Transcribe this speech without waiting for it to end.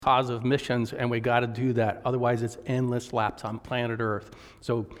cause of missions, and we got to do that. Otherwise, it's endless laps on planet Earth.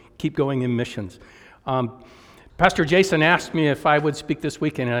 So keep going in missions. Pastor Jason asked me if I would speak this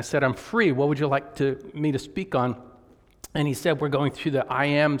weekend, and I said, I'm free. What would you like me to speak on? And he said, we're going through the I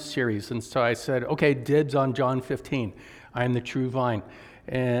Am series. And so I said, okay, dibs on John 15. I am the true vine.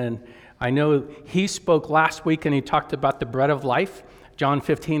 And I know he spoke last week, and he talked about the bread of life. John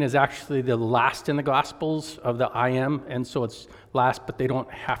 15 is actually the last in the Gospels of the I Am, and so it's last, but they don't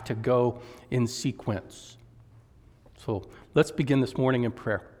have to go in sequence. So let's begin this morning in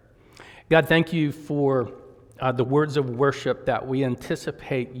prayer. God, thank you for the words of worship that we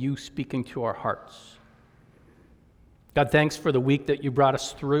anticipate you speaking to our hearts. God, thanks for the week that you brought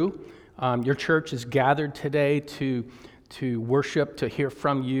us through. Your church is gathered today to worship, to hear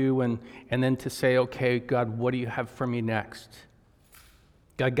from you, and then to say, okay, God, what do you have for me next?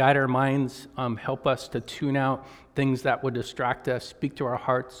 God, guide our minds, help us to tune out things that would distract us, speak to our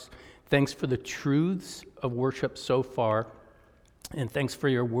hearts. Thanks for the truths of worship so far, and thanks for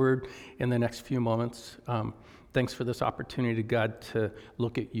your word in the next few moments. Thanks for this opportunity, God, to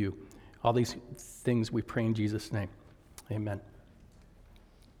look at you. All these things we pray in Jesus' name. Amen.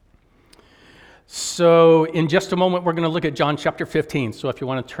 So in just a moment, we're going to look at John chapter 15. So if you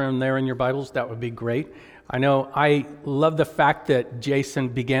want to turn there in your Bibles, that would be great. I know I love the fact that Jason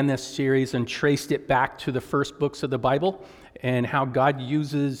began this series and traced it back to the first books of the Bible and how God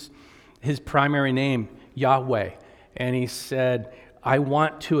uses his primary name, Yahweh. And he said, I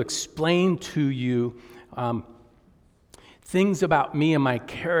want to explain to you things about me and my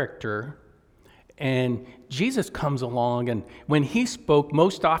character. And Jesus comes along, and when he spoke,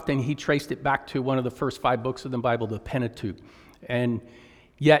 most often he traced it back to one of the first 5 books of the Bible, the Pentateuch. And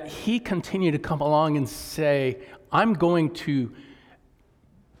yet he continued to come along and say, I'm going to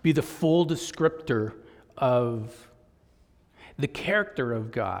be the full descriptor of the character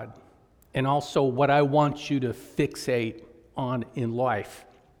of God and also what I want you to fixate on in life.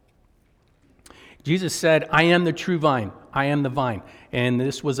 Jesus said, I am the true vine. I am the vine. And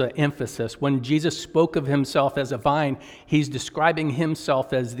this was an emphasis. When Jesus spoke of himself as a vine, he's describing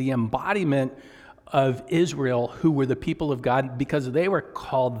himself as the embodiment of Israel, who were the people of God, because they were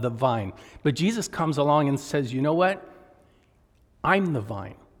called the vine. But Jesus comes along and says, you know what? I'm the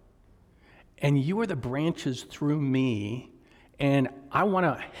vine. And you are the branches through me. And I want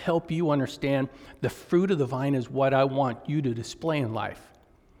to help you understand the fruit of the vine is what I want you to display in life.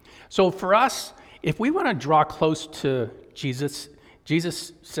 So for us, if we want to draw close to Jesus,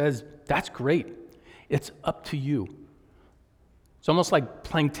 Jesus says, that's great. It's up to you. It's almost like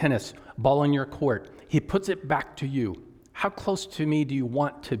playing tennis, ball in your court. He puts it back to you. How close to me do you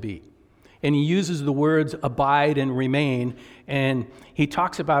want to be? And he uses the words abide and remain, and he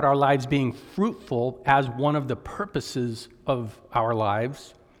talks about our lives being fruitful as one of the purposes of our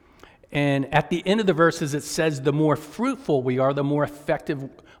lives. And at the end of the verses, it says the more fruitful we are, the more effective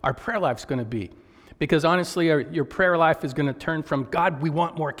our prayer life is going to be. Because honestly, your prayer life is going to turn from, God, we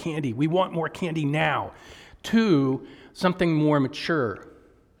want more candy now, to something more mature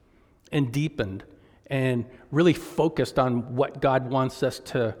and deepened and really focused on what God wants us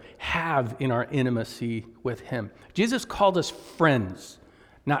to have in our intimacy with him. Jesus called us friends,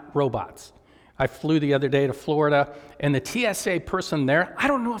 not robots. I flew the other day to Florida, and the TSA person there, I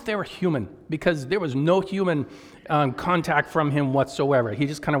don't know if they were human, because there was no human contact from him whatsoever. He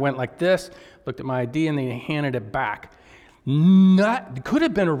just kind of went like this, looked at my ID, and then he handed it back. Could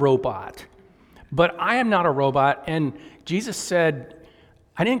have been a robot, but I am not a robot. And Jesus said,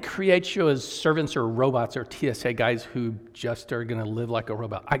 I didn't create you as servants or robots or TSA guys who just are going to live like a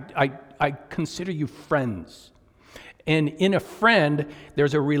robot. I consider you friends. And in a friend,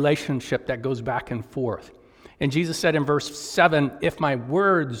 there's a relationship that goes back and forth. And Jesus said in verse 7, if my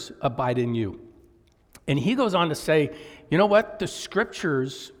words abide in you. And he goes on to say, you know what? The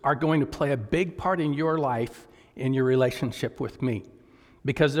scriptures are going to play a big part in your life, in your relationship with me,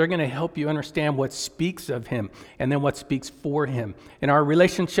 because they're going to help you understand what speaks of him and then what speaks for him. And our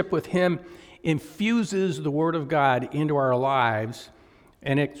relationship with him infuses the word of God into our lives.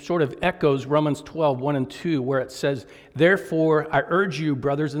 And it sort of echoes Romans 12, 1 and 2, where it says, therefore, I urge you,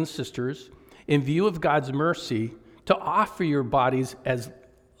 brothers and sisters, in view of God's mercy, to offer your bodies as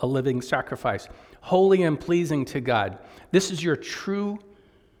a living sacrifice, holy and pleasing to God. This is your true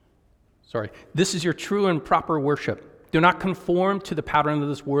and proper worship. Do not conform to the pattern of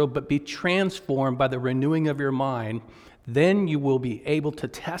this world, but be transformed by the renewing of your mind. Then you will be able to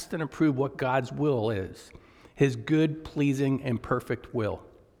test and approve what God's will is, his good, pleasing, and perfect will.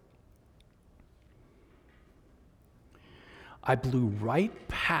 I blew right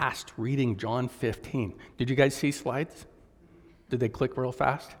past reading John 15. Did you guys see slides? Did they click real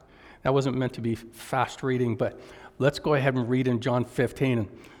fast? That wasn't meant to be fast reading, but let's go ahead and read in John 15. And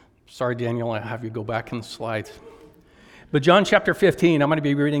sorry, Daniel, I have you go back in the slides. But John chapter 15, I'm going to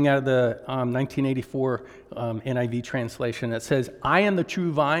be reading out of the 1984 NIV translation. It says, I am the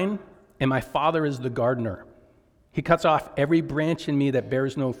true vine, and my Father is the gardener. He cuts off every branch in me that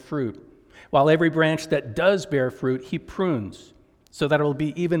bears no fruit, while every branch that does bear fruit, he prunes, so that it will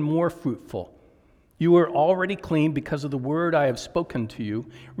be even more fruitful. You are already clean because of the word I have spoken to you.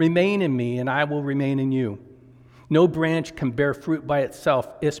 Remain in me, and I will remain in you. No branch can bear fruit by itself.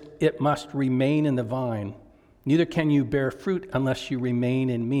 It must remain in the vine. Neither can you bear fruit unless you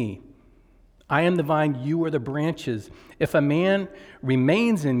remain in me. I am the vine, you are the branches. If a man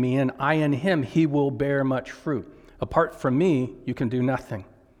remains in me and I in him, he will bear much fruit. Apart from me, you can do nothing.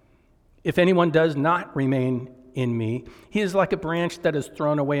 If anyone does not remain in me, he is like a branch that is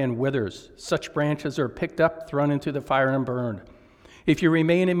thrown away and withers. Such branches are picked up, thrown into the fire, and burned. If you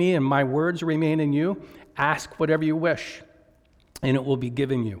remain in me and my words remain in you, ask whatever you wish, and it will be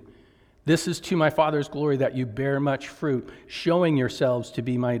given you. This is to my Father's glory that you bear much fruit, showing yourselves to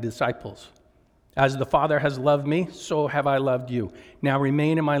be my disciples. As the Father has loved me, so have I loved you. Now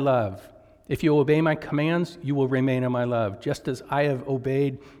remain in my love. If you obey my commands, you will remain in my love, just as I have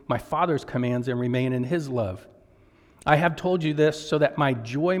obeyed my Father's commands and remain in his love. I have told you this so that my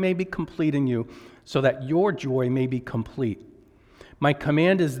joy may be complete in you, so that your joy may be complete. My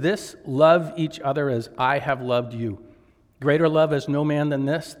command is this, love each other as I have loved you. Greater love has no man than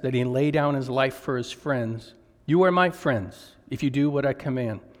this, that he lay down his life for his friends. You are my friends, if you do what I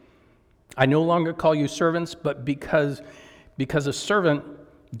command. I no longer call you servants, but because a servant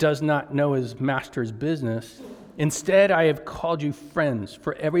does not know his master's business, instead I have called you friends,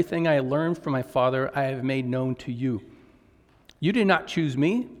 for everything I learned from my Father I have made known to you. You did not choose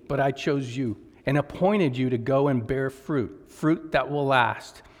me, but I chose you, and appointed you to go and bear fruit that will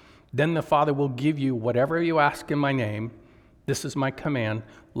last. Then the Father will give you whatever you ask in my name. This is my command,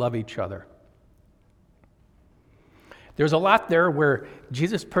 love each other. There's a lot there where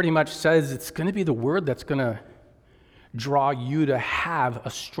Jesus pretty much says it's going to be the word that's going to draw you to have a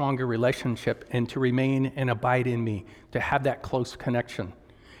stronger relationship and to remain and abide in me, to have that close connection.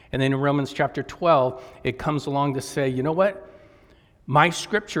 And then in Romans chapter 12, it comes along to say, you know what? My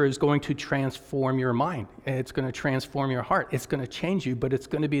scripture is going to transform your mind, and it's going to transform your heart. It's going to change you, but it's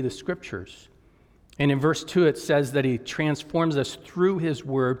going to be the scriptures. And in verse 2, it says that he transforms us through his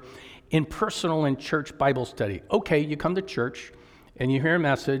word in personal and church Bible study. Okay, you come to church and you hear a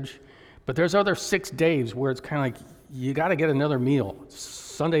message, but there's other 6 days where it's kind of like, you got to get another meal.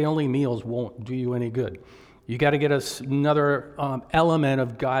 Sunday-only meals won't do you any good. You got to get another element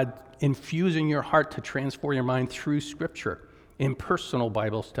of God infusing your heart to transform your mind through Scripture in personal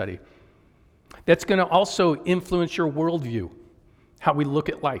Bible study. That's going to also influence your worldview, how we look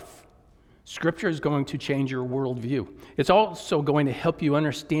at life. Scripture is going to change your worldview. It's also going to help you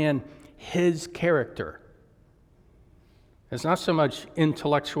understand his character. It's not so much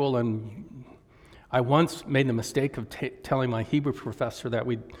intellectual, and I once made the mistake of telling my Hebrew professor that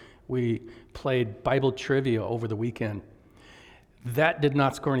we played Bible trivia over the weekend. That did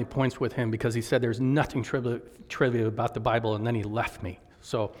not score any points with him because he said there's nothing trivia about the Bible, and then he left me.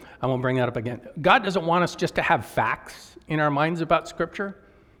 So I won't bring that up again. God doesn't want us just to have facts in our minds about Scripture,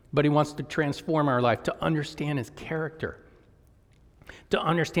 but he wants to transform our life, to understand his character, to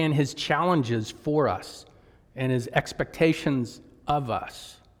understand his challenges for us and his expectations of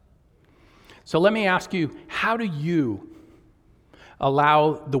us. So let me ask you, how do you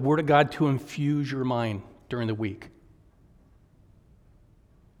allow the Word of God to infuse your mind during the week?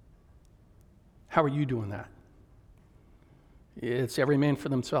 How are you doing that? It's every man for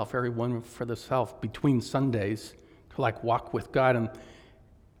themselves, every one for themselves between Sundays to walk with God, and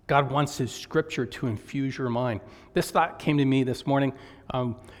God wants his scripture to infuse your mind. This thought came to me this morning.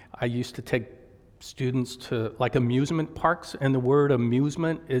 I used to take students to amusement parks, and the word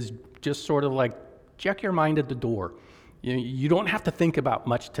amusement is just sort of like check your mind at the door. You don't have to think about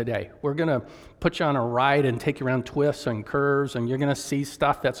much today. We're going to put you on a ride and take you around twists and curves, and you're going to see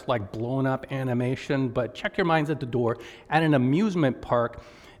stuff that's like blown up animation, but check your minds at the door. At an amusement park,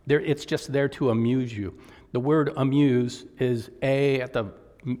 it's just there to amuse you. The word amuse is A at the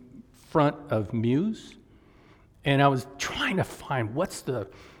front of muse, and I was trying to find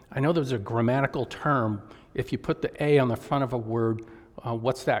I know there's a grammatical term, if you put the A on the front of a word,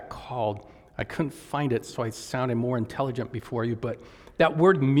 what's that called? I couldn't find it, so I sounded more intelligent before you, but that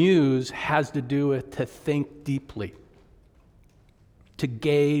word muse has to do with to think deeply, to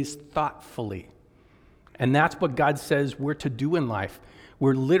gaze thoughtfully. And that's what God says we're to do in life.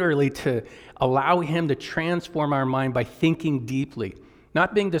 We're literally to allow him to transform our mind by thinking deeply,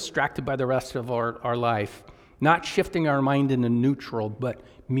 not being distracted by the rest of our life, not shifting our mind into neutral, but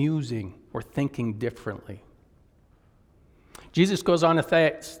musing or thinking differently. Jesus goes on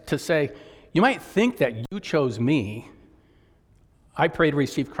to say, you might think that you chose me. I prayed to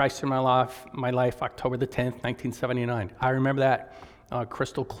receive Christ in my life October the 10th, 1979. I remember that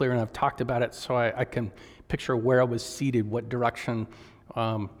crystal clear, and I've talked about it so I can picture where I was seated, what direction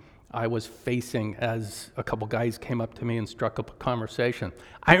I was facing as a couple guys came up to me and struck up a conversation.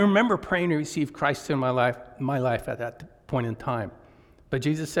 I remember praying to receive Christ in my life at that point in time. But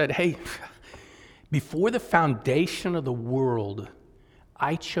Jesus said, hey, before the foundation of the world,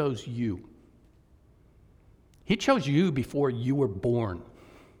 I chose you. He chose you before you were born.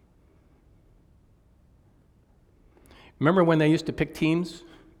 Remember when they used to pick teams?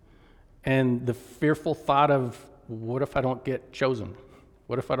 And the fearful thought of, what if I don't get chosen?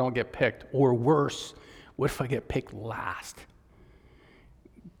 What if I don't get picked? Or worse, what if I get picked last?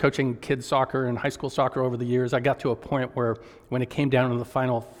 Coaching kids soccer and high school soccer over the years, I got to a point where when it came down to the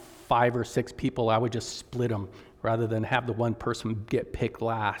final 5 or 6 people, I would just split them rather than have the one person get picked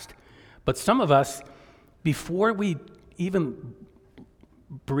last. But some of us, before we even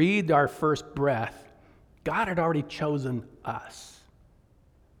breathed our first breath, God had already chosen us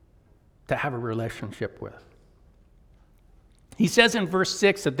to have a relationship with. He says in verse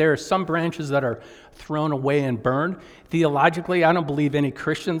 6 that there are some branches that are thrown away and burned. Theologically, I don't believe any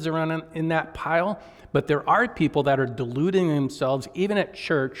Christians are in that pile, but there are people that are deluding themselves, even at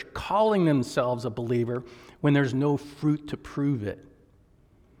church, calling themselves a believer when there's no fruit to prove it.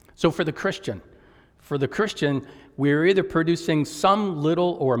 So for the Christian, we're either producing some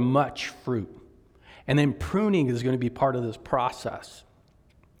little or much fruit. And then pruning is going to be part of this process.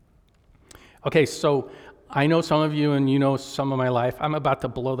 Okay, so I know some of you and you know some of my life. I'm about to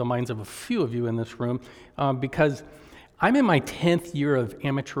blow the minds of a few of you in this room because I'm in my 10th year of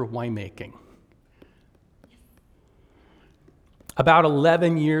amateur winemaking. About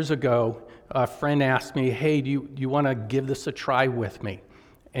 11 years ago, a friend asked me, hey, do you want to give this a try with me?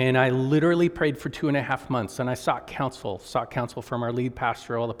 And I literally prayed for 2.5 months, and I sought counsel from our lead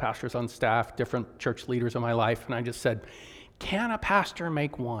pastor, all the pastors on staff, different church leaders in my life, and I just said, can a pastor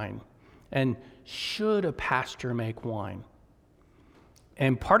make wine? And should a pastor make wine?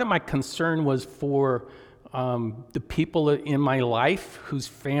 And part of my concern was for the people in my life whose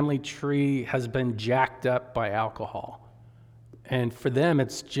family tree has been jacked up by alcohol. And for them,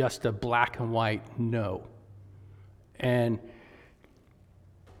 it's just a black and white no. And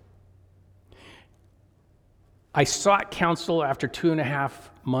I sought counsel after 2.5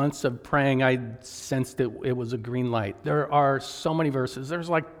 months of praying. I sensed that it was a green light. There are so many verses. There's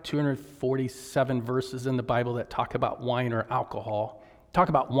like 247 verses in the Bible that talk about wine or alcohol, talk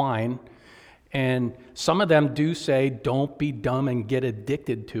about wine. And some of them do say, don't be dumb and get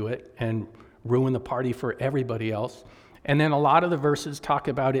addicted to it and ruin the party for everybody else. And then a lot of the verses talk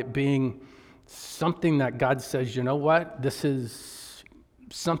about it being something that God says, you know what, this is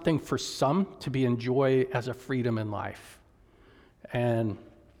something for some to be enjoyed as a freedom in life. And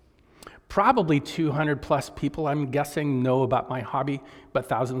probably 200 plus people, I'm guessing, know about my hobby, but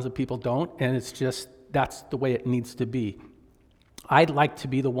thousands of people don't. And it's just, that's the way it needs to be. I'd like to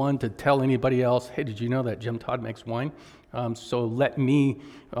be the one to tell anybody else, hey, did you know that Jim Todd makes wine? So let me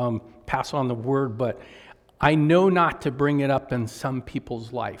pass on the word, but I know not to bring it up in some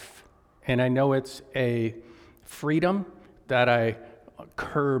people's life. And I know it's a freedom that I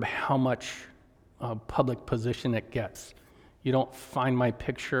curb how much public position it gets. You don't find my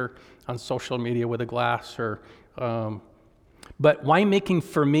picture on social media with a glass but winemaking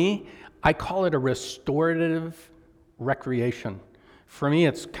for me, I call it a restorative recreation. For me,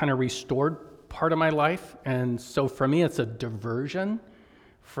 it's kind of restored part of my life. And so for me, it's a diversion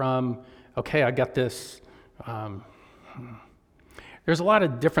from, okay, I got this, there's a lot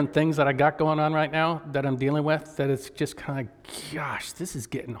of different things that I got going on right now that I'm dealing with that it's just kind of, gosh, this is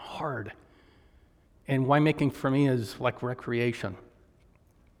getting hard. And winemaking for me is like recreation.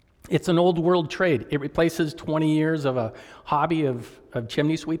 It's an old world trade. It replaces 20 years of a hobby of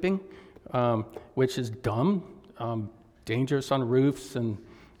chimney sweeping, which is dumb, dangerous on roofs and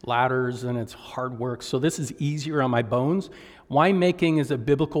ladders, and it's hard work. So this is easier on my bones. Winemaking is a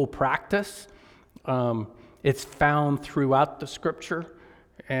biblical practice. It's found throughout the scripture,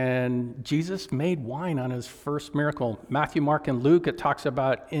 and Jesus made wine on his first miracle. Matthew, Mark, and Luke, it talks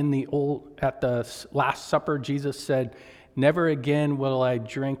about at the Last Supper, Jesus said, never again will I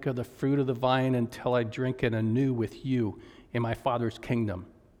drink of the fruit of the vine until I drink it anew with you in my Father's kingdom.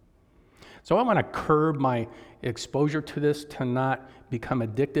 So I want to curb my exposure to this to not become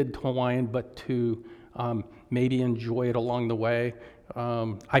addicted to wine, but to maybe enjoy it along the way.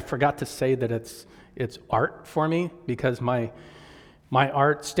 I forgot to say that it's art for me, because my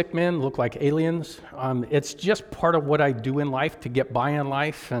art stickmen look like aliens. It's just part of what I do in life to get by in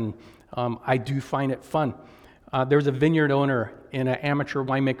life, and I do find it fun. There's a vineyard owner in an amateur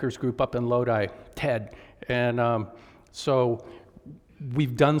winemakers group up in Lodi, Ted, and so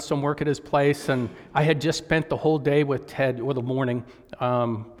we've done some work at his place, and I had just spent the whole day with Ted, or the morning,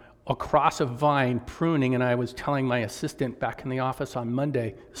 across a vine pruning, and I was telling my assistant back in the office on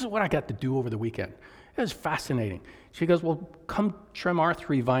Monday, this is what I got to do over the weekend. It was fascinating. She goes, well, come trim our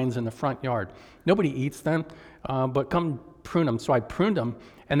 3 vines in the front yard. Nobody eats them, but come prune them. So I pruned them,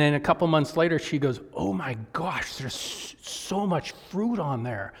 and then a couple months later, she goes, oh my gosh, there's so much fruit on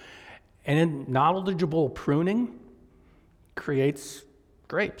there. And in knowledgeable pruning creates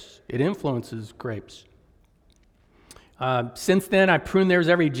grapes. It influences grapes. Since then, I prune theirs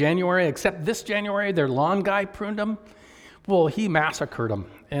every January, except this January, their lawn guy pruned them. Well, he massacred them.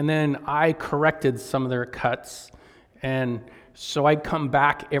 And then I corrected some of their cuts. And so I come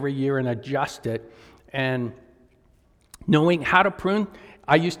back every year and adjust it. And knowing how to prune,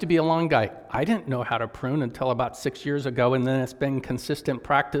 I used to be a lawn guy. I didn't know how to prune until about 6 years ago. And then it's been consistent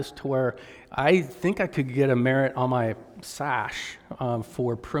practice to where I think I could get a merit on my sash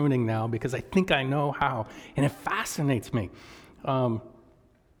for pruning now, because I think I know how. And it fascinates me. I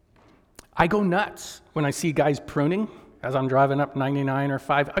go nuts when I see guys pruning. As I'm driving up 99 or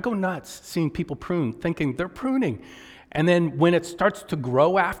 5, I go nuts seeing people prune, thinking they're pruning. And then when it starts to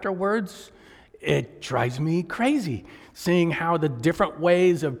grow afterwards, it drives me crazy, seeing how the different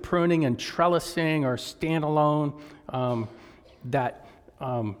ways of pruning and trellising or standalone,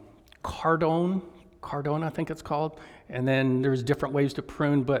 cardone, I think it's called. And then there's different ways to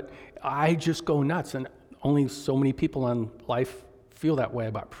prune, but I just go nuts, and only so many people in life feel that way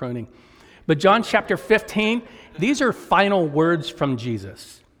about pruning. But John chapter 15, these are final words from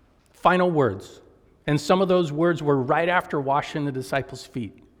Jesus. Final words. And some of those words were right after washing the disciples'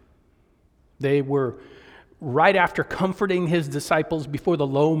 feet. They were right after comforting his disciples before the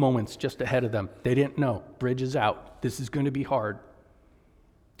low moments just ahead of them. They didn't know. Bridge is out. This is going to be hard.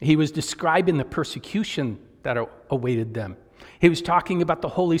 He was describing the persecution that awaited them. He was talking about the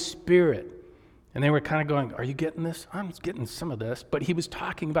Holy Spirit. And they were kind of going, are you getting this? I'm getting some of this. But he was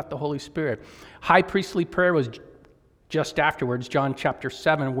talking about the Holy Spirit. High priestly prayer was just afterwards, John chapter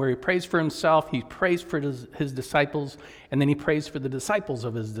 7, where he prays for himself, he prays for his disciples, and then he prays for the disciples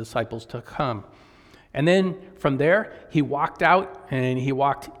of his disciples to come. And then from there, he walked out and he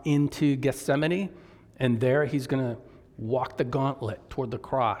walked into Gethsemane, and there he's going to walk the gauntlet toward the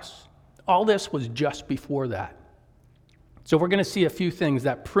cross. All this was just before that. So we're going to see a few things.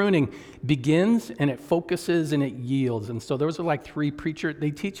 That pruning begins, and it focuses, and it yields. And so those are like 3 preachers.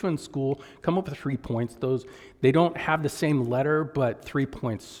 They teach you in school, come up with 3 points. Those, they don't have the same letter, but 3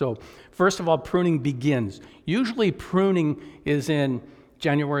 points. So first of all, pruning begins. Usually pruning is in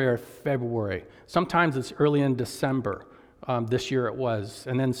January or February. Sometimes it's early in December. This year it was.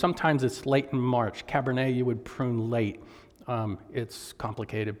 And then sometimes it's late in March. Cabernet, you would prune late. It's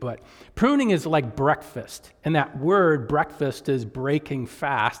complicated, but pruning is like breakfast. And that word breakfast is breaking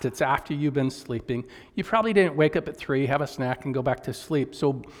fast. It's after you've been sleeping. You probably didn't wake up at 3, have a snack, and go back to sleep.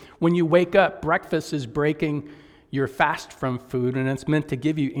 So when you wake up, breakfast is breaking your fast from food, and it's meant to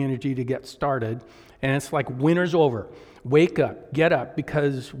give you energy to get started. And it's like winter's over. Wake up, get up,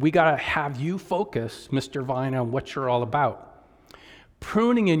 because we got to have you focus, Mr. Vine, on what you're all about.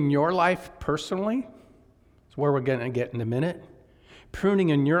 Pruning in your life personally, it's where we're going to get in a minute. Pruning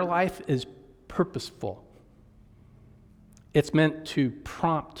in your life is purposeful. It's meant to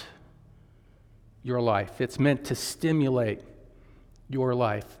prompt your life. It's meant to stimulate your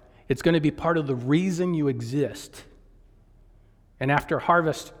life. It's going to be part of the reason you exist. And after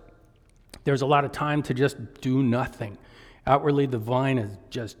harvest, there's a lot of time to just do nothing. Outwardly, the vine is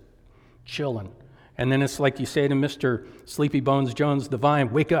just chilling. And then it's like you say to Mr. Sleepy Bones Jones, the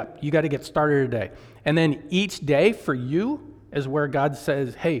vine, wake up. You got to get started today. And then each day for you is where God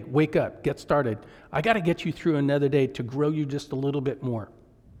says, hey, wake up, get started. I got to get you through another day to grow you just a little bit more.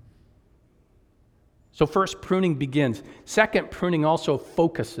 So first, pruning begins. Second, pruning also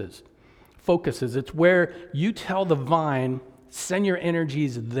focuses. It's where you tell the vine, send your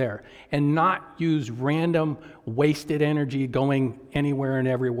energies there, and not use random wasted energy going anywhere and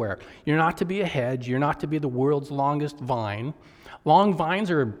everywhere. You're not to be a hedge. You're not to be the world's longest vine. Long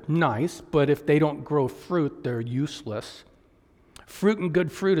vines are nice, but if they don't grow fruit, they're useless. Fruit and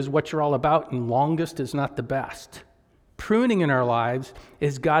good fruit is what you're all about, and longest is not the best. pruning in our lives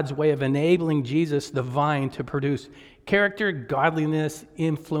is God's way of enabling Jesus, the vine, to produce character, godliness,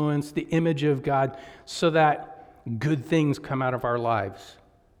 influence, the image of God, so that good things come out of our lives.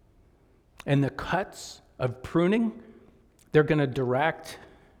 And the cuts of pruning, they're going to direct,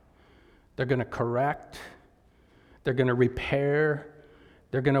 they're going to correct, they're going to repair,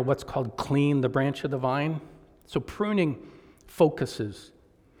 they're going to what's called clean the branch of the vine. So pruning focuses.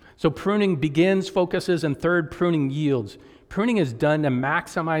 So pruning begins, focuses, and third, pruning yields. Pruning is done to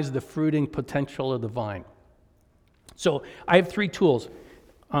maximize the fruiting potential of the vine. So I have 3 tools.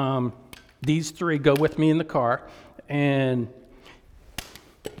 These 3 go with me in the car. And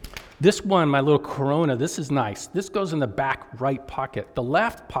this one, my little Corona, this is nice. This goes in the back right pocket. The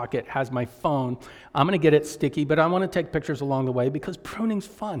left pocket has my phone. I'm going to get it sticky, but I want to take pictures along the way because pruning's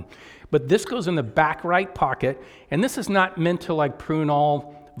fun. But this goes in the back right pocket, and this is not meant to like prune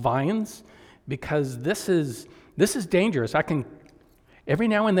all vines, because this is dangerous. Every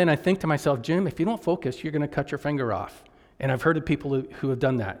now and then I think to myself, Jim, if you don't focus, you're going to cut your finger off. And I've heard of people who have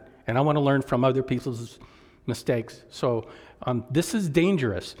done that, and I want to learn from other people's mistakes. So this is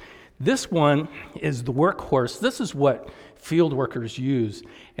dangerous. This one is the workhorse. This is what field workers use,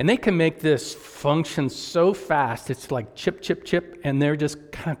 and they can make this function so fast. It's like chip, chip, chip, and they're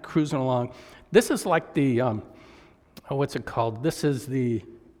just kind of cruising along. This is like the, what's it called? This is the,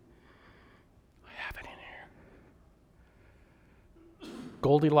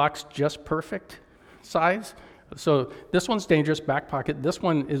 Goldilocks just perfect size. So this one's dangerous, back pocket. This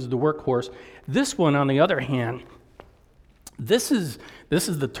one is the workhorse. This one, on the other hand, this is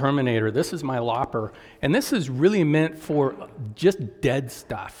the Terminator. This is my lopper. And this is really meant for just dead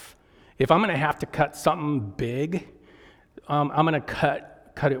stuff. If I'm going to have to cut something big, I'm going to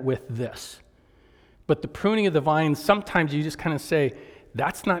cut it with this. But the pruning of the vine, sometimes you just kind of say,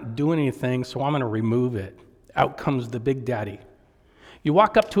 that's not doing anything, so I'm going to remove it. Out comes the big daddy. You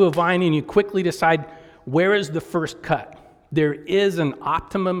walk up to a vine and you quickly decide, where is the first cut? There is an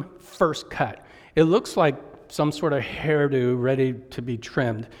optimum first cut. It looks like some sort of hairdo ready to be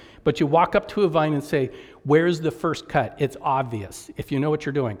trimmed, but you walk up to a vine and say, where's the first cut? It's obvious if you know what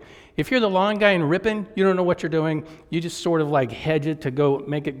you're doing. If you're the lawn guy in ripping, you don't know what you're doing. You just sort of like hedge it to go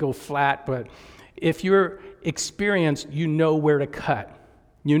make it go flat. But if you're experienced, you know where to cut.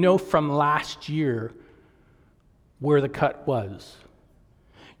 You know from last year where the cut was.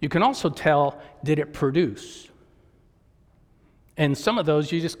 You can also tell, did it produce? And some of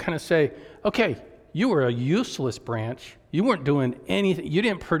those you just kind of say, okay, you were a useless branch. You weren't doing anything. You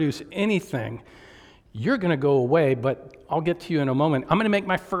didn't produce anything. You're going to go away, but I'll get to you in a moment. I'm going to make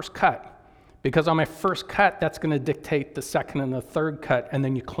my first cut, because on my first cut, that's going to dictate the second and the third cut, and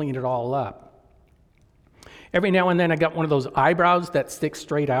then you clean it all up. Every now and then I got one of those eyebrows that stick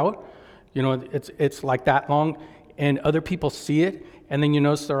straight out. You know, it's like that long, and other people see it, and then you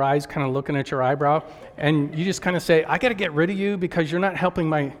notice their eyes kind of looking at your eyebrow, and you just kind of say, I got to get rid of you because you're not helping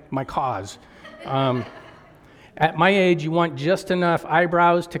my cause. At my age, you want just enough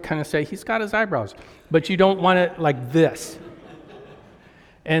eyebrows to kind of say, he's got his eyebrows, but you don't want it like this.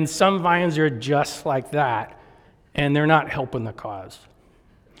 And some vines are just like that, and they're not helping the cause.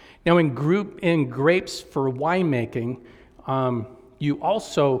 Now, in grapes for winemaking, you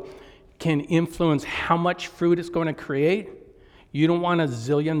also can influence how much fruit it's going to create. You don't want a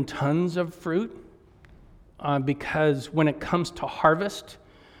zillion tons of fruit, because when it comes to harvest,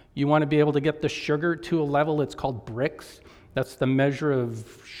 you want to be able to get the sugar to a level, it's called Brix. That's the measure of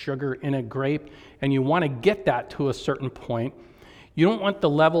sugar in a grape, and you want to get that to a certain point. You don't want the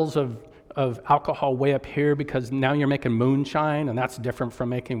levels of alcohol way up here, because now you're making moonshine, and that's different from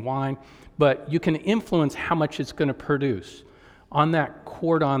making wine. But you can influence how much it's going to produce. On that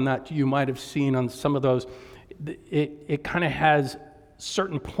cordon that you might have seen on some of those, it kind of has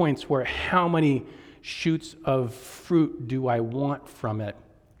certain points where how many shoots of fruit do I want from it?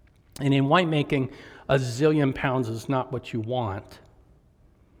 And in winemaking, a zillion pounds is not what you want.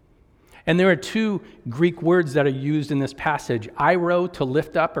 And there are 2 Greek words that are used in this passage: airo, to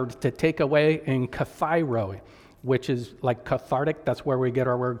lift up or to take away, and kathairo, which is like cathartic. That's where we get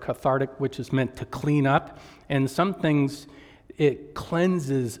our word cathartic, which is meant to clean up. And some things, it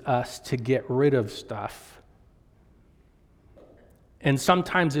cleanses us to get rid of stuff. And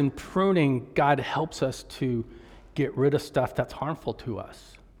sometimes in pruning, God helps us to get rid of stuff that's harmful to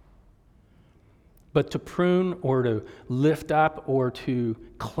us. But to prune or to lift up or to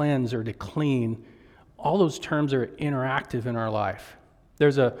cleanse or to clean, all those terms are interactive in our life.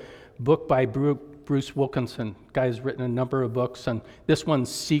 There's a book by Bruce Wilkinson. The guy's written a number of books, and this one's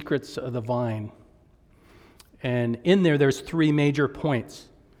Secrets of the Vine. And in there's 3 major points.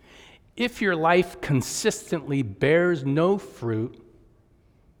 If your life consistently bears no fruit,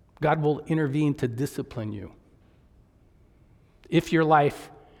 God will intervene to discipline you. If your life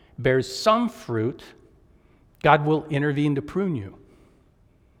bears some fruit, God will intervene to prune you.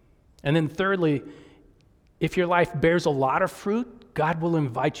 And then thirdly, if your life bears a lot of fruit, God will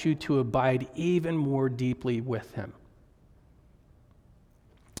invite you to abide even more deeply with him.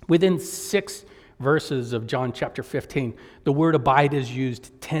 Within 6 verses of John chapter 15, the word abide is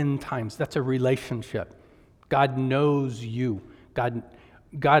used 10 times. That's a relationship. God knows you. God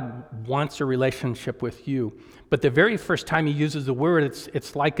wants a relationship with you. But the very first time he uses the word,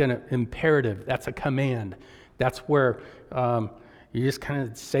 it's like an imperative. That's a command. That's where you just kind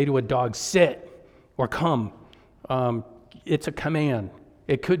of say to a dog, sit or come. It's a command.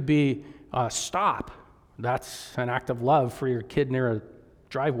 It could be stop. That's an act of love for your kid near a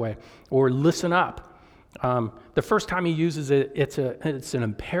driveway. Or listen up. The first time he uses it, it's an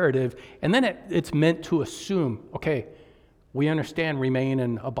imperative. And then it's meant to assume, okay, we understand remain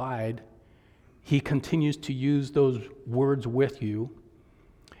and abide. He continues to use those words with you.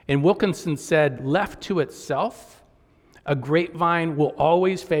 And Wilkinson said, left to itself, a grapevine will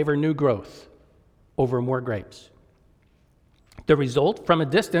always favor new growth over more grapes. The result, from a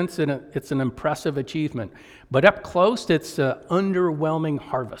distance, it's an impressive achievement. But up close, it's an underwhelming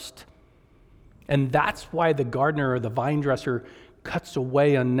harvest. And that's why the gardener or the vine dresser cuts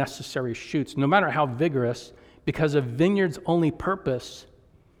away unnecessary shoots, no matter how vigorous, because a vineyard's only purpose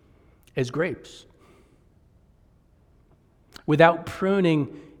is grapes. Without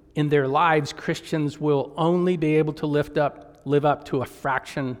pruning in their lives, Christians will only be able to live up to a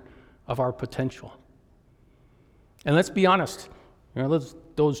fraction of our potential. And let's be honest,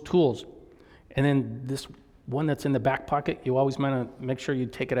 those tools, and then this one that's in the back pocket, you always want to make sure you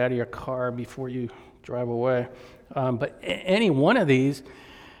take it out of your car before you drive away. But any one of these,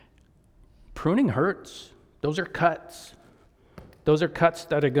 pruning hurts. Those are cuts. Those are cuts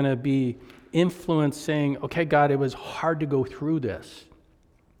that are going to be influencing, okay, God, it was hard to go through this.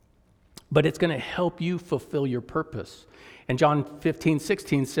 But it's going to help you fulfill your purpose. And John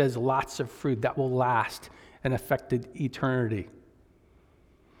 15:16 says lots of fruit that will last and affect eternity.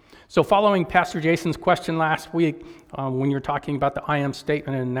 So following Pastor Jason's question last week, when you're talking about the I am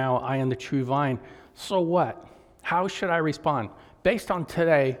statement and now I am the true vine, so what? How should I respond? Based on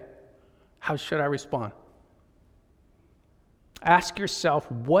today, how should I respond? Ask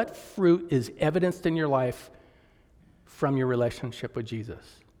yourself, what fruit is evidenced in your life from your relationship with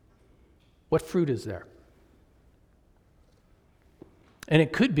Jesus? What fruit is there? And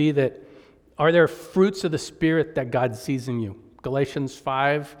it could be that, are there fruits of the Spirit that God sees in you? Galatians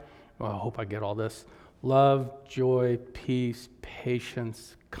 5, well, I hope I get all this. Love, joy, peace,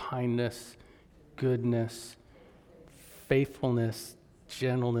 patience, kindness, goodness, faithfulness,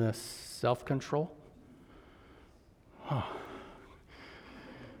 gentleness, self-control.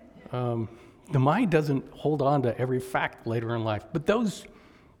 The mind doesn't hold on to every fact later in life, but those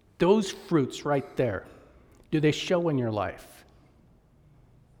fruits right there, do they show in your life?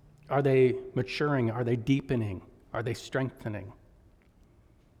 Are they maturing? Are they deepening? Are they strengthening?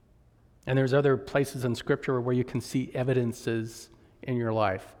 And there's other places in Scripture where you can see evidences in your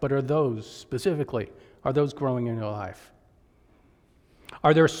life, but are those specifically, are those growing in your life?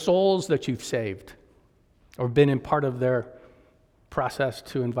 Are there souls that you've saved or been in part of their process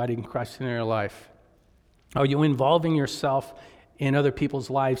to inviting Christ into your life? Are you involving yourself in other people's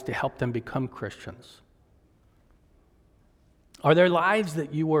lives to help them become Christians? Are there lives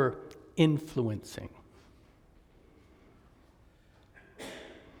that you are influencing?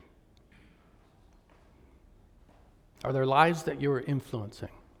 Are there lives that you are influencing?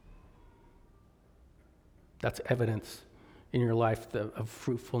 That's evidence in your life of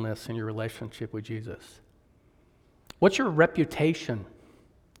fruitfulness in your relationship with Jesus. What's your reputation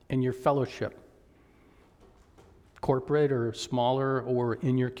in your fellowship? Corporate or smaller or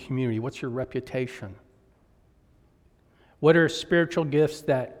in your community? What's your reputation? What are spiritual gifts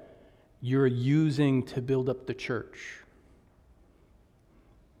that you're using to build up the church?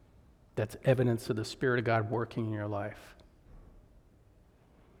 That's evidence of the Spirit of God working in your life.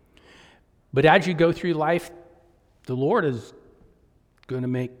 But as you go through life, the Lord is going to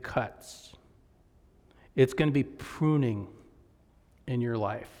make cuts. It's going to be pruning in your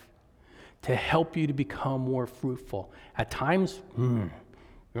life to help you to become more fruitful. At times,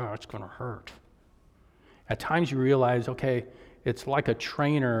 it's going to hurt. At times you realize, okay, it's like a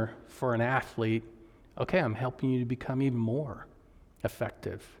trainer for an athlete. Okay, I'm helping you to become even more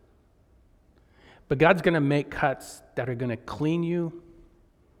effective. But God's going to make cuts that are going to clean you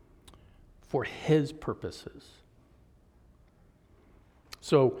for His purposes.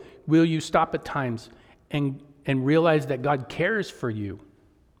 So will you stop at times and realize that God cares for you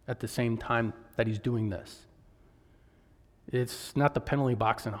at the same time that he's doing this? It's not the penalty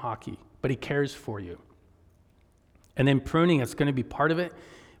box in hockey, but he cares for you. And then pruning, it's going to be part of it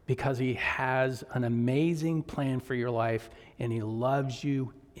because he has an amazing plan for your life and he loves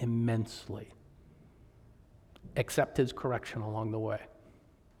you immensely. Accept his correction along the way.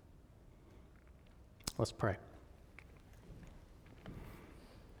 Let's pray.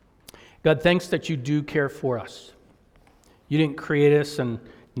 God, thanks that you do care for us. You didn't create us and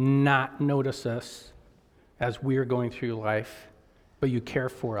not notice us as we are going through life, but you care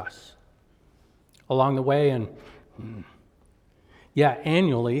for us along the way. And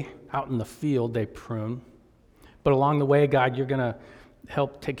annually out in the field they prune, but along the way, God, you're going to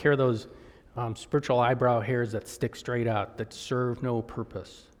help take care of those spiritual eyebrow hairs that stick straight out, that serve no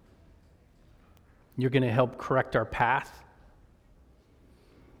purpose. You're going to help correct our path.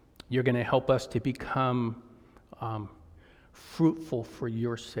 You're going to help us to become fruitful for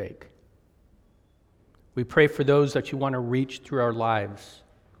your sake. We pray for those that you want to reach through our lives.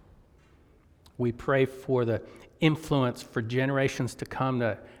 We pray for the influence for generations to come,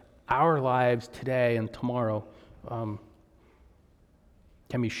 that our lives today and tomorrow can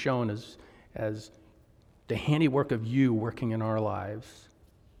be shown as the handiwork of you working in our lives.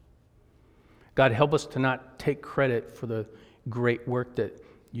 God, help us to not take credit for the great work that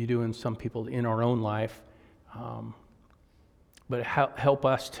you do in some people in our own life, but help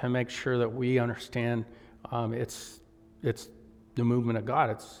us to make sure that we understand it's the movement of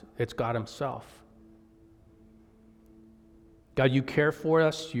God. It's God himself. God, you care for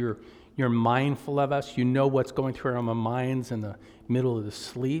us. You're mindful of us. You know what's going through our minds in the middle of the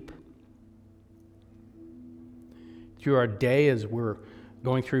sleep. Through our day as we're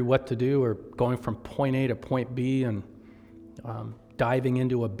going through what to do or going from point A to point B and diving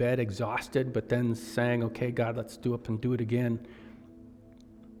into a bed exhausted, but then saying, okay, God, let's do up and do it again.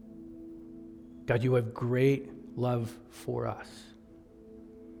 God, you have great love for us.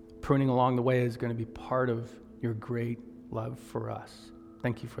 Pruning along the way is going to be part of your great love for us.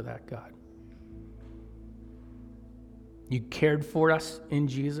 Thank you for that, God. You cared for us in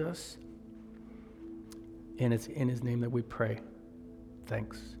Jesus, and it's in his name that we pray.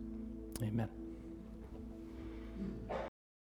 Thanks. Amen.